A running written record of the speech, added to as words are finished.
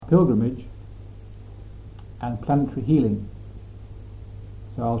pilgrimage and planetary healing.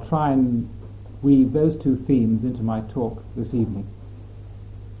 So I'll try and weave those two themes into my talk this evening.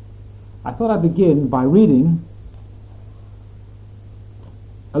 I thought I'd begin by reading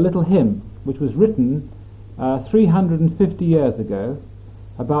a little hymn which was written 350 years ago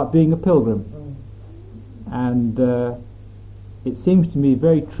about being a pilgrim. And it seems to me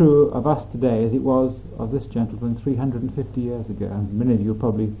very true of us today as it was of this gentleman 350 years ago. And many of you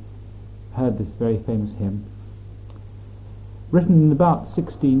probably heard this very famous hymn. Written in about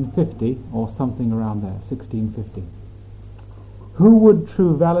 1650 or something around there, 1650. Who would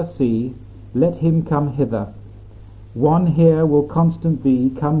true valour see, let him come hither. One here will constant be,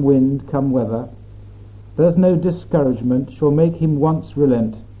 come wind, come weather. There's no discouragement shall make him once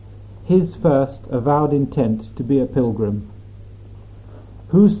relent his first avowed intent to be a pilgrim.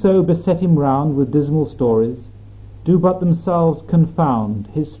 Whoso beset him round with dismal stories do but themselves confound,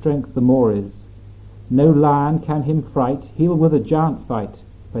 his strength the more is. No lion can him fright, he'll with a giant fight,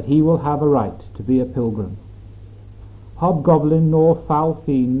 but he will have a right to be a pilgrim. Hobgoblin nor foul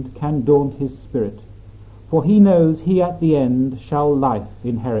fiend can daunt his spirit, for he knows he at the end shall life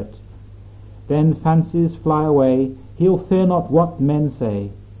inherit. Then fancies fly away, he'll fear not what men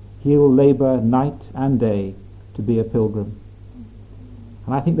say, he'll labour night and day to be a pilgrim.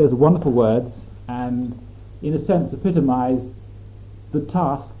 And I think those are wonderful words, and in a sense epitomise the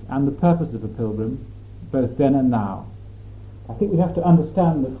task and the purpose of a pilgrim, both then and now. I think we have to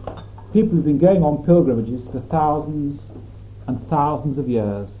understand that people have been going on pilgrimages for thousands and thousands of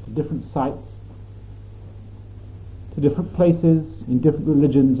years to different sites, to different places, in different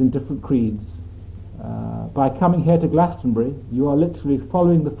religions, in different creeds. By coming here to Glastonbury, you are literally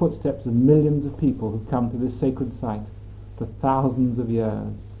following the footsteps of millions of people who've come to this sacred site for thousands of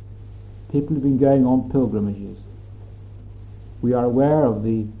years. People have been going on pilgrimages. We are aware of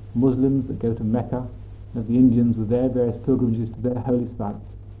the Muslims that go to Mecca, of the Indians with their various pilgrimages to their holy sites.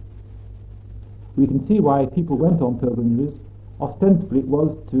 We can see why people went on pilgrimages. Ostensibly it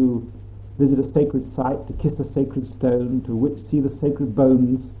was to visit a sacred site, to kiss a sacred stone, to see the sacred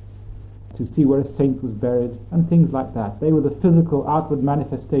bones, to see where a saint was buried, and things like that. They were the physical outward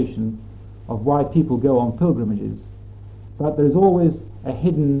manifestation of why people go on pilgrimages. But there is always a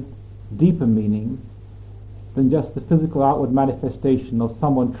hidden, deeper meaning than just the physical outward manifestation of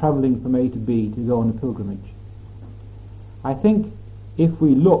someone travelling from A to B to go on a pilgrimage. I think if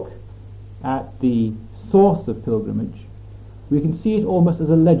we look at the source of pilgrimage, we can see it almost as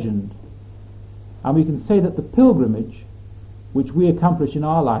a legend. And we can say that the pilgrimage which we accomplish in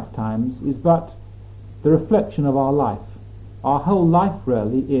our lifetimes is but the reflection of our life. Our whole life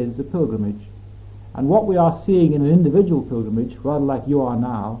really is a pilgrimage. And what we are seeing in an individual pilgrimage, rather like you are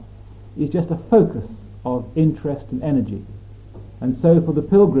now, is just a focus of interest and energy. And so for the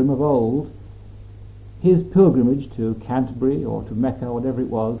pilgrim of old, his pilgrimage to Canterbury or to Mecca or whatever it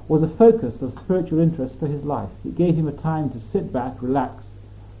was a focus of spiritual interest for his life. It gave him a time to sit back, relax,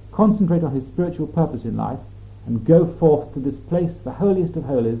 concentrate on his spiritual purpose in life, and go forth to this place, the holiest of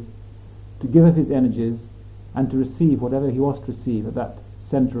holies, to give of his energies and to receive whatever he was to receive at that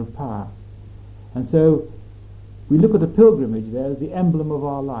centre of power. And so we look at the pilgrimage there as the emblem of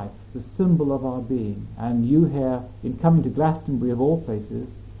our life, the symbol of our being. And you here, in coming to Glastonbury of all places,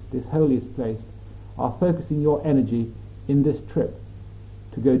 this holiest place, are focusing your energy in this trip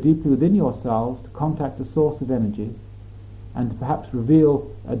to go deeply within yourselves, to contact the source of energy, and to perhaps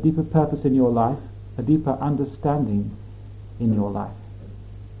reveal a deeper purpose in your life, a deeper understanding in your life.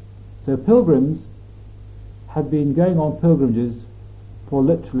 So pilgrims have been going on pilgrimages for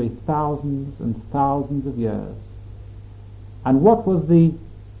literally thousands and thousands of years. And what was the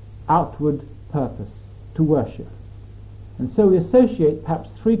outward purpose? To worship. And so we associate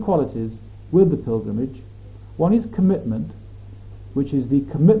perhaps three qualities with the pilgrimage. One is commitment, which is the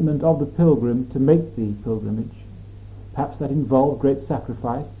commitment of the pilgrim to make the pilgrimage. Perhaps that involved great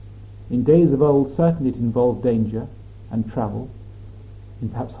sacrifice. In days of old, certainly it involved danger and travel in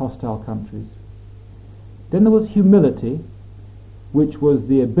perhaps hostile countries. Then there was humility, which was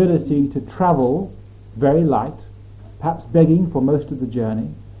the ability to travel very light, perhaps begging for most of the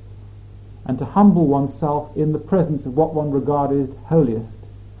journey, and to humble oneself in the presence of what one regarded holiest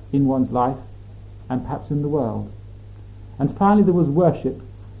in one's life and perhaps in the world. And finally there was worship,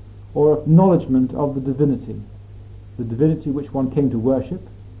 or acknowledgement of the divinity which one came to worship,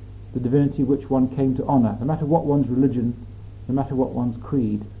 the divinity which one came to honour, no matter what one's religion, no matter what one's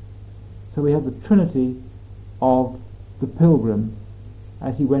creed. So we have the trinity of the pilgrim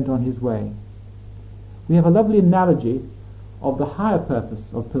as he went on his way. We have a lovely analogy of the higher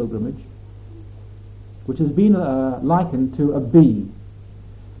purpose of pilgrimage, which has been likened to a bee.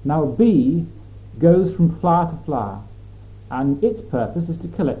 Now a bee goes from flower to flower, and its purpose is to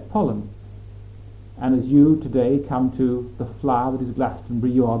collect pollen. And as you today come to the flower that is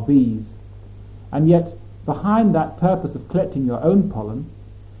Glastonbury, you are bees. And yet, behind that purpose of collecting your own pollen,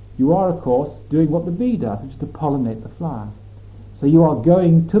 you are, of course, doing what the bee does, which is to pollinate the flower. So you are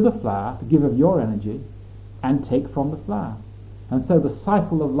going to the flower to give of your energy and take from the flower. And so the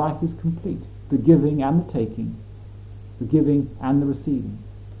cycle of life is complete, the giving and the taking, the giving and the receiving.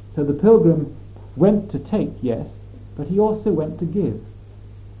 So the pilgrim went to take, yes, but he also went to give.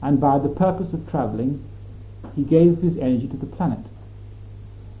 And by the purpose of travelling, he gave his energy to the planet.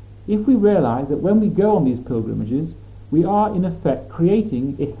 If we realize that when we go on these pilgrimages, we are in effect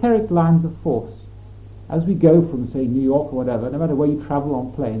creating etheric lines of force. As we go from, say, New York or whatever, no matter where you travel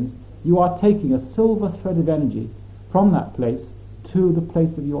on planes, you are taking a silver thread of energy from that place to the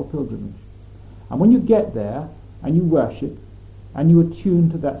place of your pilgrimage. And when you get there and you worship and you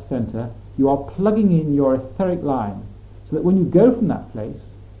attune to that center, you are plugging in your etheric line so that when you go from that place,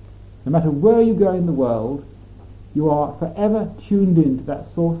 no matter where you go in the world, you are forever tuned in to that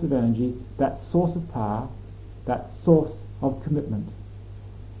source of energy, that source of power, that source of commitment.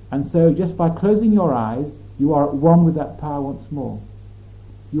 And so just by closing your eyes, you are at one with that power once more.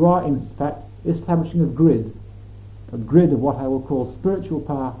 You are, in fact, establishing a grid of what I will call spiritual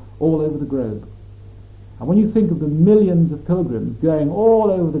power all over the globe. And when you think of the millions of pilgrims going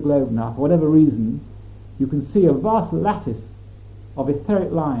all over the globe now, for whatever reason, you can see a vast lattice of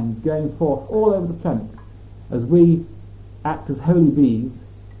etheric lines going forth all over the planet as we act as holy bees,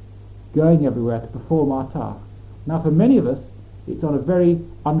 going everywhere to perform our task. Now for many of us, it's on a very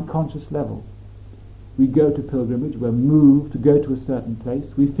unconscious level. We go to pilgrimage, we're moved to go to a certain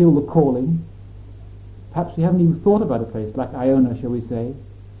place, we feel the calling. Perhaps we haven't even thought about a place like Iona, shall we say.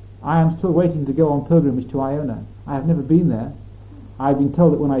 I am still waiting to go on pilgrimage to Iona. I have never been there. I've been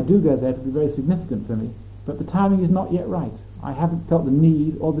told that when I do go there, it will be very significant for me. But the timing is not yet right. I haven't felt the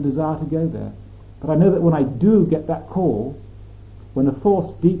need or the desire to go there. But I know that when I do get that call, when a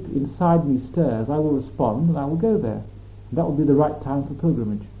force deep inside me stirs, I will respond and I will go there. And that will be the right time for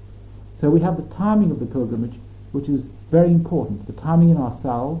pilgrimage. So we have the timing of the pilgrimage, which is very important, the timing in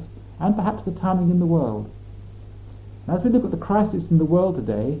ourselves and perhaps the timing in the world. And as we look at the crisis in the world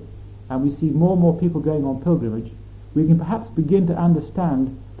today, and we see more and more people going on pilgrimage, we can perhaps begin to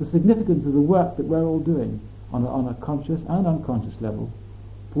understand the significance of the work that we're all doing on a conscious and unconscious level.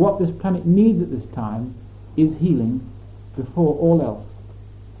 For what this planet needs at this time is healing before all else.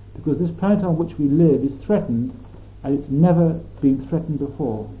 Because this planet on which we live is threatened as it's never been threatened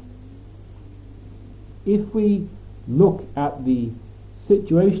before. If we look at the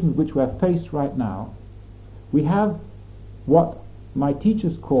situation with which we're faced right now, we have what my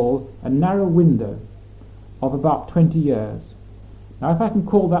teachers call a narrow window of about 20 years. Now if I can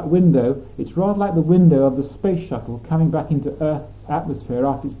call that window, it's rather like the window of the space shuttle coming back into Earth's atmosphere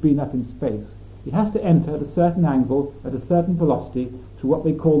after it's been up in space. It has to enter at a certain angle, at a certain velocity, through what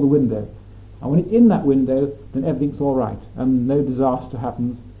they call the window. And when it's in that window, then everything's all right, and no disaster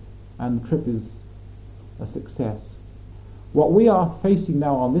happens, and the trip is a success. What we are facing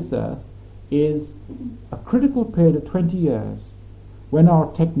now on this Earth is a critical period of 20 years when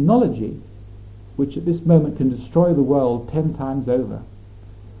our technology, which at this moment can destroy the world 10 times over,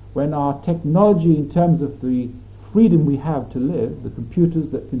 when our technology in terms of the freedom we have to live, the computers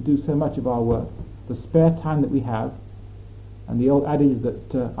that can do so much of our work, the spare time that we have, and the old adage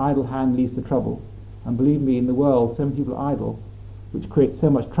that idle hand leads to trouble. And believe me, in the world, so many people are idle, which creates so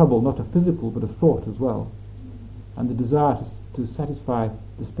much trouble, not of physical but of thought as well, and the desire to satisfy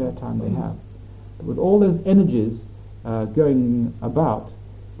the spare time they have. But with all those energies going about,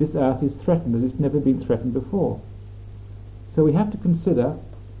 this earth is threatened as it's never been threatened before. So we have to consider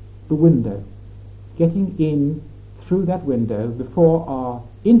the window, getting in through that window before our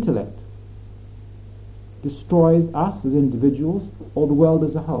intellect destroys us as individuals or the world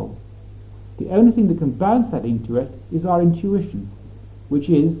as a whole. The only thing that can balance that into it is our intuition, which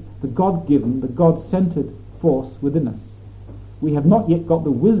is the God-given, the God-centered force within us. We have not yet got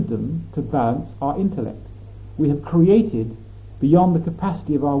the wisdom to balance our intellect. We have created beyond the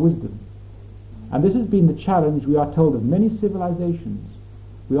capacity of our wisdom. And this has been the challenge, we are told, of many civilizations.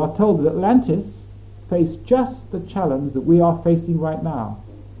 We are told that Atlantis faced just the challenge that we are facing right now,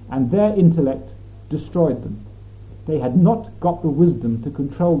 and their intellect destroyed them. They had not got the wisdom to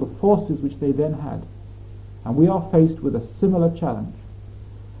control the forces which they then had. And we are faced with a similar challenge.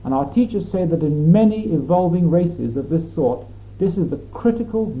 And our teachers say that in many evolving races of this sort, this is the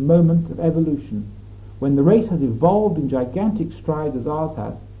critical moment of evolution. When the race has evolved in gigantic strides as ours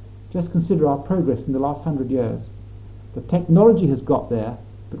has, just consider our progress in the last 100 years. The technology has got there,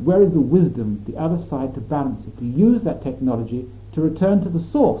 But where is the wisdom, the other side, to balance it, to use that technology to return to the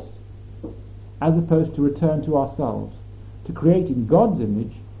source, as opposed to return to ourselves, to create in God's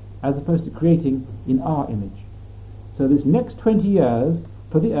image, as opposed to creating in our image. So this next 20 years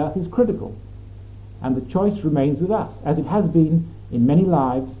for the earth is critical, and the choice remains with us, as it has been in many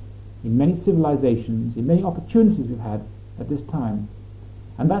lives, in many civilizations, in many opportunities we've had at this time.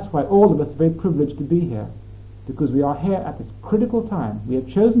 And that's why all of us are very privileged to be here, because we are here at this critical time. We have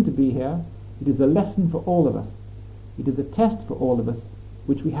chosen to be here. It is a lesson for all of us. It is a test for all of us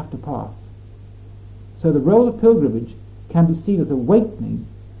which we have to pass. So the role of pilgrimage can be seen as awakening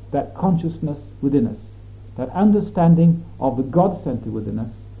that consciousness within us, that understanding of the God Centre within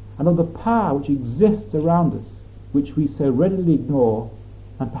us, and of the power which exists around us, which we so readily ignore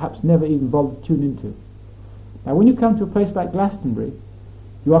and perhaps never even bother to tune into. Now when you come to a place like Glastonbury,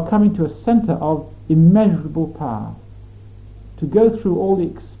 you are coming to a centre of immeasurable power. To go through all the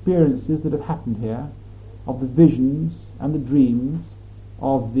experiences that have happened here, of the visions and the dreams,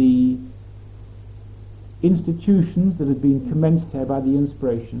 of the institutions that have been commenced here by the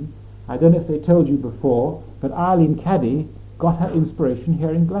inspiration. I don't know if they told you before, but Eileen Caddy got her inspiration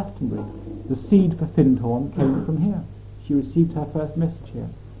here in Glastonbury. The seed for Findhorn came from here. She received her first message here.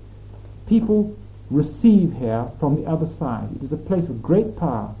 People receive here from the other side. It is a place of great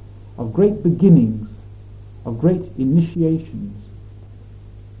power, of great beginnings, of great initiations.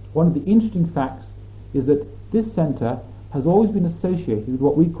 One of the interesting facts is that this centre has always been associated with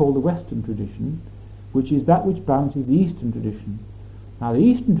what we call the Western tradition, which is that which balances the Eastern tradition. Now the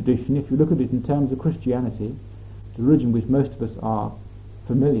Eastern tradition, if you look at it in terms of Christianity, the religion with most of us are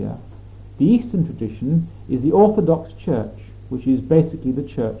familiar, the Eastern tradition is the Orthodox Church, which is basically the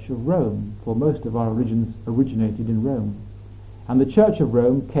Church of Rome, for most of our religions originated in Rome. And the Church of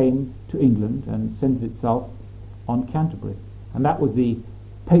Rome came to England and centred itself on Canterbury. And that was the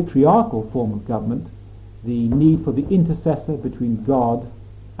patriarchal form of government, the need for the intercessor between God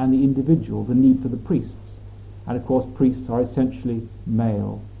and the individual, the need for the priests. And of course priests are essentially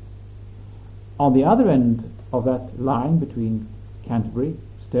male. On the other end of that line between Canterbury,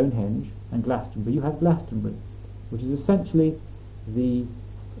 Stonehenge and Glastonbury, you have Glastonbury, which is essentially the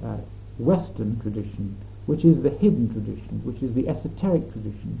Western tradition, which is the hidden tradition, which is the esoteric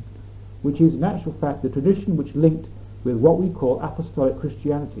tradition, which is in actual fact the tradition which linked with what we call apostolic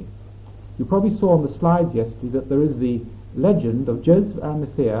Christianity. You probably saw on the slides yesterday that there is the legend of Joseph of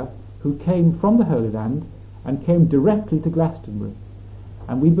Arimathea, who came from the Holy Land and came directly to Glastonbury.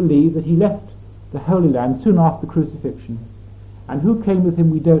 And we believe that he left the Holy Land soon after the crucifixion. And who came with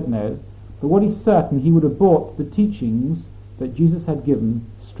him we don't know, but what is certain, he would have brought the teachings that Jesus had given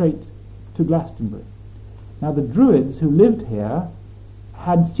straight to Glastonbury. Now the Druids who lived here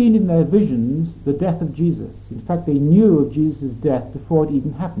had seen in their visions the death of Jesus. In fact, they knew of Jesus' death before it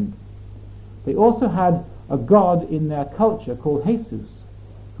even happened. They also had a god in their culture called Jesus,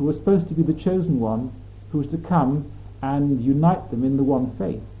 who was supposed to be the chosen one, who was to come and unite them in the one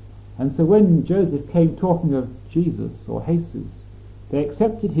faith. And so when Joseph came talking of Jesus, or Jesus, they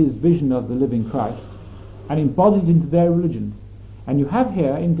accepted his vision of the living Christ and embodied it into their religion. And you have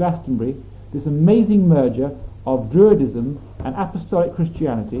here in Glastonbury this amazing merger of Druidism and apostolic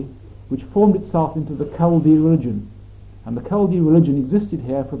Christianity, which formed itself into the Chaldean religion. And the Chaldean religion existed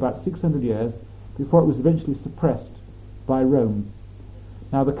here for about 600 years before it was eventually suppressed by Rome.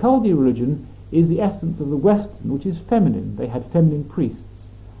 Now the Chaldean religion is the essence of the Western, which is feminine. They had feminine priests.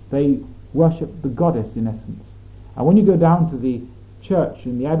 They worshipped the goddess in essence. And when you go down to the church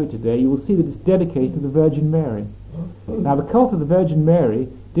in the Abbey today, you will see that it's dedicated to the Virgin Mary. Now the cult of the Virgin Mary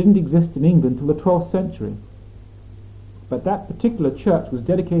didn't exist in England till the 12th century. But that particular church was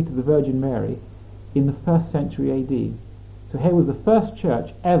dedicated to the Virgin Mary in the 1st century AD. So here was the first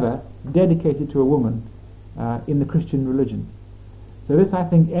church ever dedicated to a woman in the Christian religion. So this, I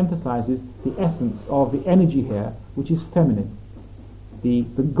think, emphasizes the essence of the energy here, which is feminine. The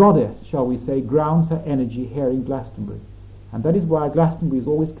goddess, shall we say, grounds her energy here in Glastonbury. And that is why Glastonbury is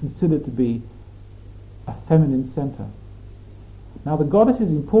always considered to be a feminine centre. Now the goddess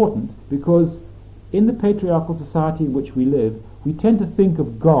is important because in the patriarchal society in which we live, we tend to think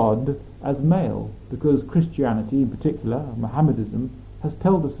of God as male, because Christianity in particular, Mohammedanism, has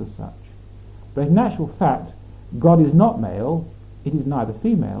told us as such. But in actual fact, God is not male, it is neither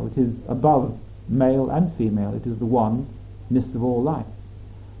female, it is above male and female, it is the oneness of all life.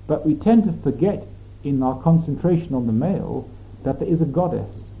 But we tend to forget in our concentration on the male that there is a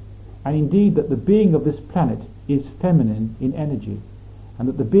goddess, and indeed that the being of this planet is feminine in energy, and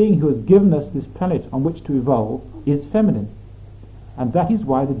that the being who has given us this planet on which to evolve is feminine. And that is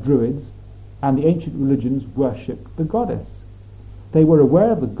why the Druids and the ancient religions worshipped the goddess. They were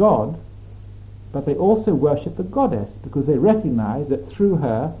aware of the God, but they also worshipped the goddess because they recognized that through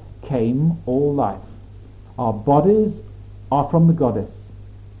her came all life. Our bodies are from the goddess.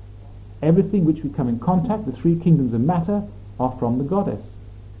 Everything which we come in contact, the three kingdoms of matter, are from the goddess.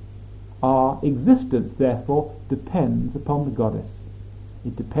 Our existence, therefore, depends upon the goddess.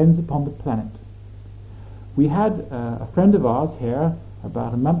 It depends upon the planet. We had a friend of ours here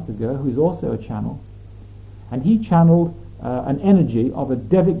about a month ago who is also a channel, and he channeled an energy of a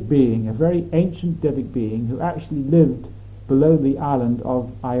Devic being, a very ancient Devic being who actually lived below the island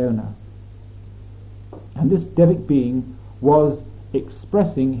of Iona. And this Devic being was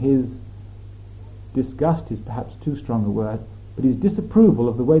expressing his disgust, is perhaps too strong a word, but his disapproval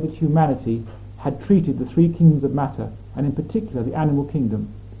of the way that humanity had treated the three kingdoms of matter, and in particular the animal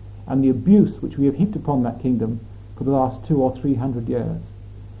kingdom, and the abuse which we have heaped upon that kingdom for the last 200 or 300 years.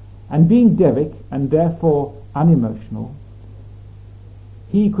 And being Devic, and therefore unemotional,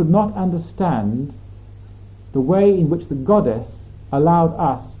 he could not understand the way in which the goddess allowed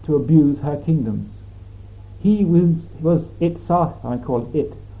us to abuse her kingdoms. He was itself, I call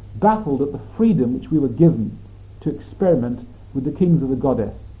it, baffled at the freedom which we were given to experiment with the kings of the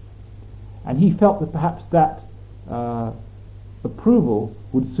goddess. And he felt that perhaps that approval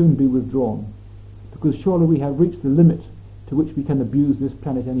would soon be withdrawn, because surely we have reached the limit to which we can abuse this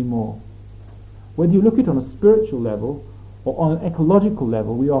planet anymore. Whether you look at it on a spiritual level or on an ecological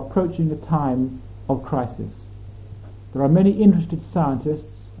level, we are approaching a time of crisis. There are many interested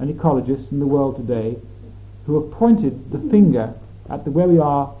scientists and ecologists in the world today who have pointed the finger at the way we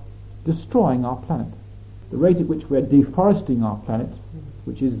are destroying our planet. The rate at which we are deforesting our planet,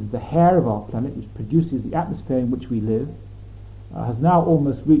 which is the hair of our planet, which produces the atmosphere in which we live, has now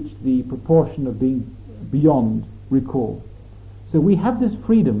almost reached the proportion of being beyond recall. So we have this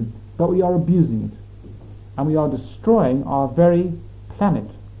freedom, but we are abusing it. And we are destroying our very planet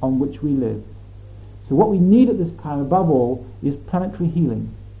on which we live. So what we need at this time, above all, is planetary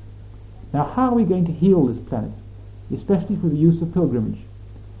healing. Now, how are we going to heal this planet, especially through the use of pilgrimage?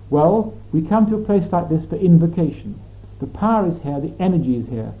 Well, we come to a place like this for invocation. The power is here, the energy is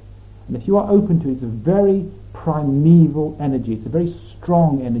here. And if you are open to it, it's a very primeval energy. It's a very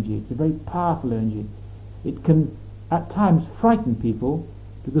strong energy. It's a very powerful energy. It can, at times, frighten people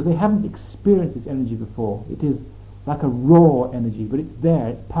because they haven't experienced this energy before. It is like a raw energy, but it's there,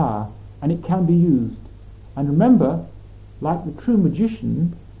 it's power, and it can be used. And remember, like the true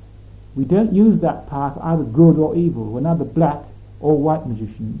magician, we don't use that power for either good or evil. We're neither black or white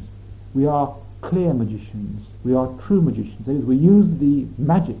magicians. We are clear magicians. We are true magicians. That is, we use the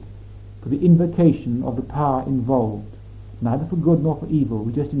magic for the invocation of the power involved, neither for good nor for evil.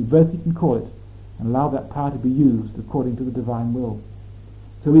 We just invoke it and call it, and allow that power to be used according to the divine will.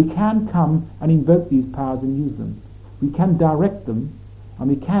 So we can come and invoke these powers and use them. We can direct them, and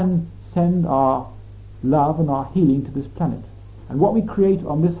we can send our love and our healing to this planet. And what we create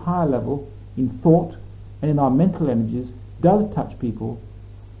on this higher level, in thought and in our mental energies, does touch people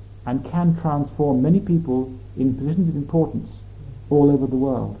and can transform many people in positions of importance all over the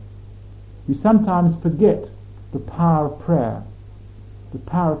world. We sometimes forget the power of prayer, the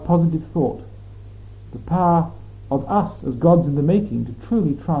power of positive thought, the power of us as gods in the making to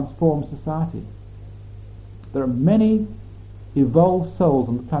truly transform society. There are many evolved souls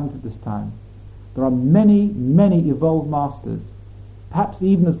on the planet at this time. There are many, many evolved masters, perhaps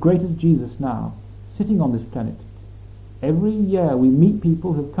even as great as Jesus now, sitting on this planet. Every year we meet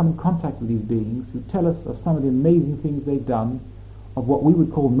people who have come in contact with these beings, who tell us of some of the amazing things they've done, of what we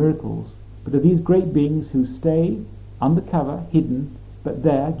would call miracles, but of these great beings who stay undercover, hidden, but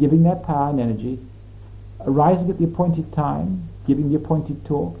there, giving their power and energy, arising at the appointed time, giving the appointed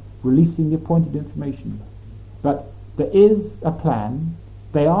talk, releasing the appointed information. But there is a plan.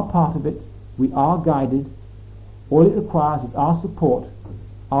 They are part of it. We are guided. All it requires is our support,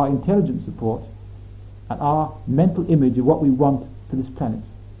 our intelligent support, and our mental image of what we want for this planet.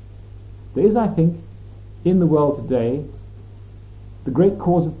 There is, I think, in the world today, the great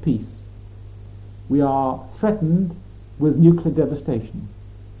cause of peace. We are threatened with nuclear devastation.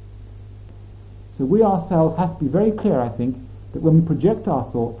 So we ourselves have to be very clear, I think, that when we project our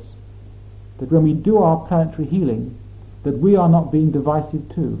thoughts, that when we do our planetary healing, that we are not being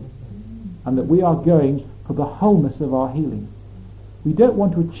divisive too, and that we are going for the wholeness of our healing. We don't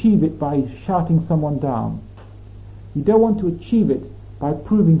want to achieve it by shouting someone down. We don't want to achieve it by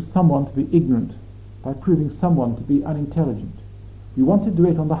proving someone to be ignorant, by proving someone to be unintelligent. We want to do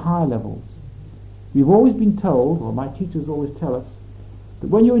it on the higher levels. We've always been told, or my teachers always tell us, that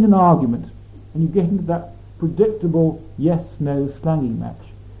when you're in an argument and you get into that predictable yes-no slanging match,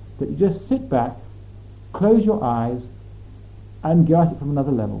 that you just sit back, close your eyes, and go at it from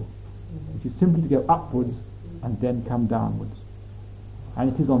another level, which is simply to go upwards and then come downwards.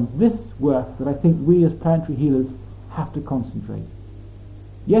 And it is on this work that I think we as planetary healers have to concentrate.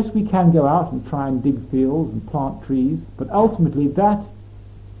 Yes, we can go out and try and dig fields and plant trees, but ultimately that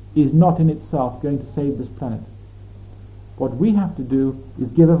is not in itself going to save this planet. What we have to do is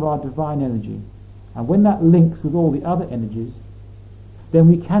give of our divine energy, and when that links with all the other energies, then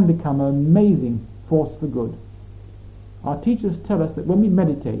we can become an amazing force for good. Our teachers tell us that when we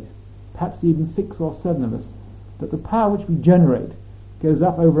meditate, perhaps even 6 or 7 of us, that the power which we generate goes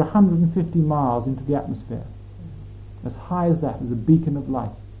up over 150 miles into the atmosphere. As high as that is a beacon of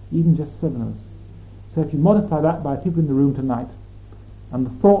light, even just 7 of us. So if you multiply that by people in the room tonight, and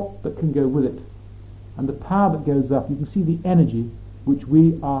the thought that can go with it, and the power that goes up, you can see the energy which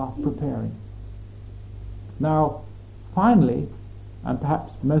we are preparing. Now, finally, and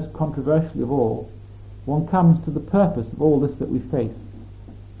perhaps most controversially of all, one comes to the purpose of all this that we face.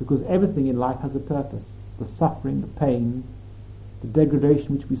 Because everything in life has a purpose. The suffering, the pain, the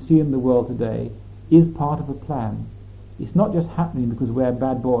degradation which we see in the world today is part of a plan. It's not just happening because we're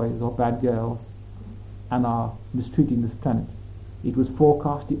bad boys or bad girls and are mistreating this planet. It was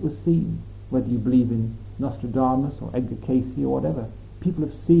forecast, it was seen. Whether you believe in Nostradamus or Edgar Cayce or whatever, people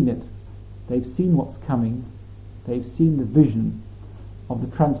have seen it. They've seen what's coming. They've seen the vision of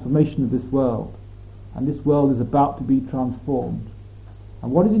the transformation of this world. And this world is about to be transformed.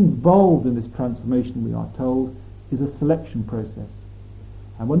 And what is involved in this transformation, we are told, is a selection process.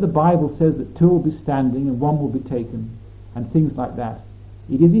 And when the Bible says that 2 will be standing and 1 will be taken, and things like that,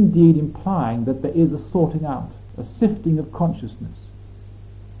 it is indeed implying that there is a sorting out, a sifting of consciousness.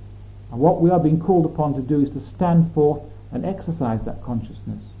 And what we are being called upon to do is to stand forth and exercise that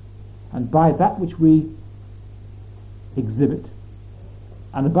consciousness. And by that which we exhibit,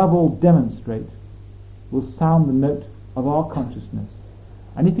 and above all demonstrate, will sound the note of our consciousness.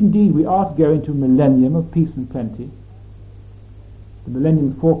 And if indeed we are to go into a millennium of peace and plenty, the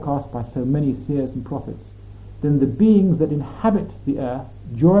millennium forecast by so many seers and prophets, then the beings that inhabit the earth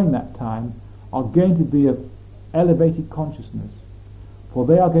during that time are going to be of elevated consciousness, for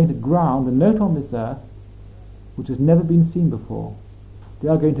they are going to ground a note on this earth which has never been seen before. They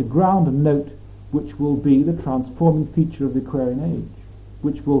are going to ground a note which will be the transforming feature of the Aquarian age,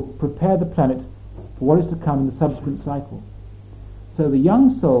 which will prepare the planet for what is to come in the subsequent cycle. So the young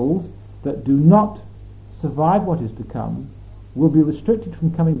souls that do not survive what is to come will be restricted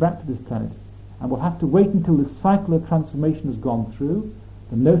from coming back to this planet, and will have to wait until this cycle of transformation has gone through,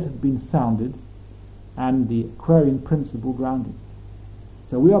 the note has been sounded, and the Aquarian principle grounded.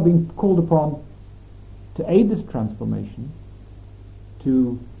 So we are being called upon to aid this transformation,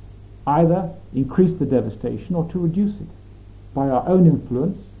 to either increase the devastation or to reduce it. By our own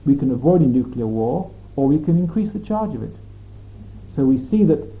influence, we can avoid a nuclear war, or we can increase the charge of it. So we see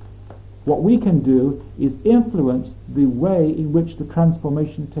that what we can do is influence the way in which the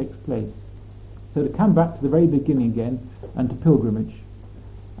transformation takes place. So to come back to the very beginning again, and to pilgrimage,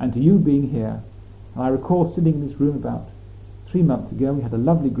 and to you being here, and I recall sitting in this room about 3 months ago. We had a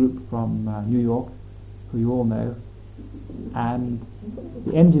lovely group from New York, who you all know, and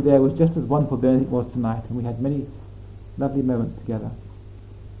the energy there was just as wonderful then as it was tonight, and we had many lovely moments together.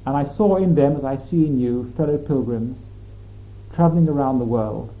 And I saw in them, as I see in you, fellow pilgrims travelling around the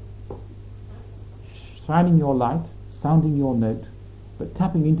world, shining your light, sounding your note, but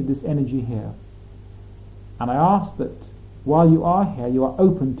tapping into this energy here. And I ask that while you are here, you are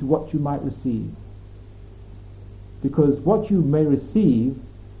open to what you might receive, because what you may receive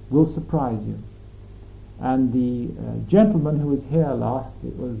will surprise you. And the gentleman who was here last,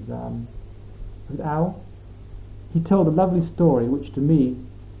 it was Al, he told a lovely story which to me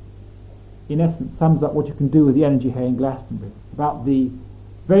in essence sums up what you can do with the energy here in Glastonbury, about the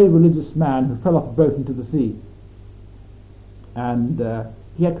very religious man who fell off a boat into the sea, and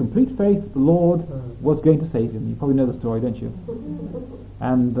he had complete faith that the Lord was going to save him. You probably know the story, don't you?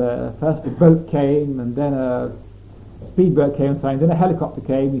 And first a boat came, and then a speedboat came, and then a helicopter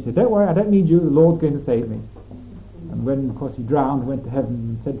came. He said, "Don't worry, I don't need you, the Lord's going to save me." And when, of course, he drowned, he went to heaven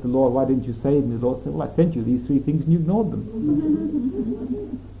and said to the Lord, "Why didn't you save me?" The Lord said, "Well, I sent you these 3 things and you ignored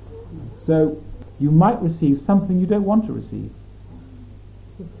them." So you might receive something you don't want to receive.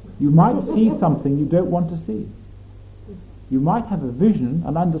 You might see something you don't want to see. You might have a vision,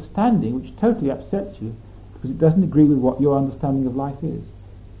 an understanding which totally upsets you because it doesn't agree with what your understanding of life is.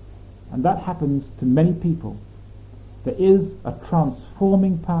 And that happens to many people. There is a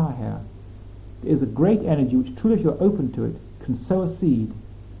transforming power here. There is a great energy which, truly, if you're open to it, can sow a seed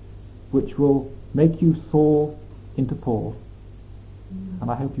which will make you soar into Paul. And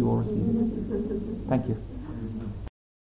I hope you all receive it. Thank you.